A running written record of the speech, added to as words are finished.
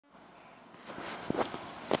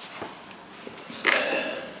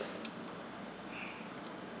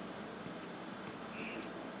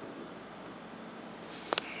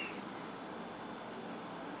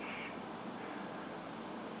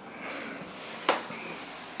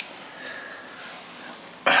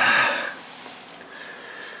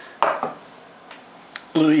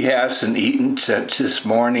Louie hasn't eaten since this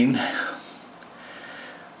morning.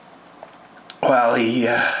 Well,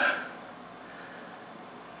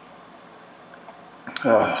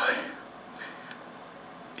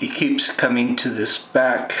 he keeps coming to this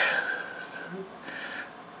back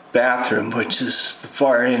bathroom, which is the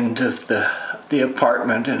far end of the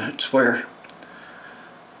apartment, and it's where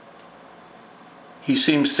he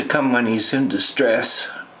seems to come when he's in distress.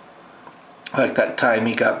 Like that time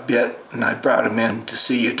he got bit and I brought him in to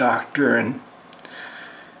see a doctor, and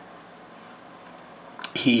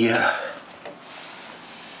he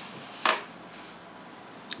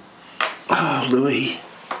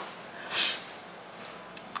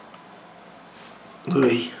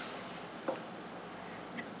Louie,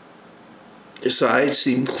 his eyes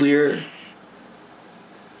seem clear,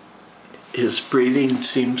 his breathing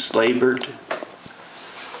seems labored.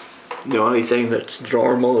 The only thing that's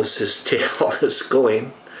normal is his tail is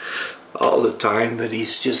going all the time, but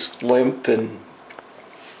he's just limp and,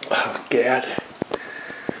 oh God.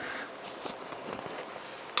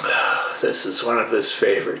 This is one of his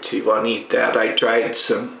favorites. He won't eat that. I tried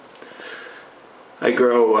some, I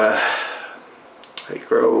grow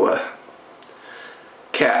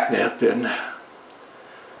catnip, and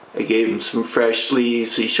I gave him some fresh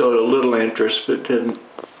leaves. He showed a little interest, but didn't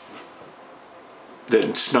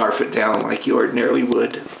snarf it down like you ordinarily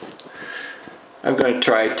would. I'm going to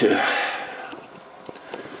try to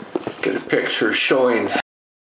get a picture showing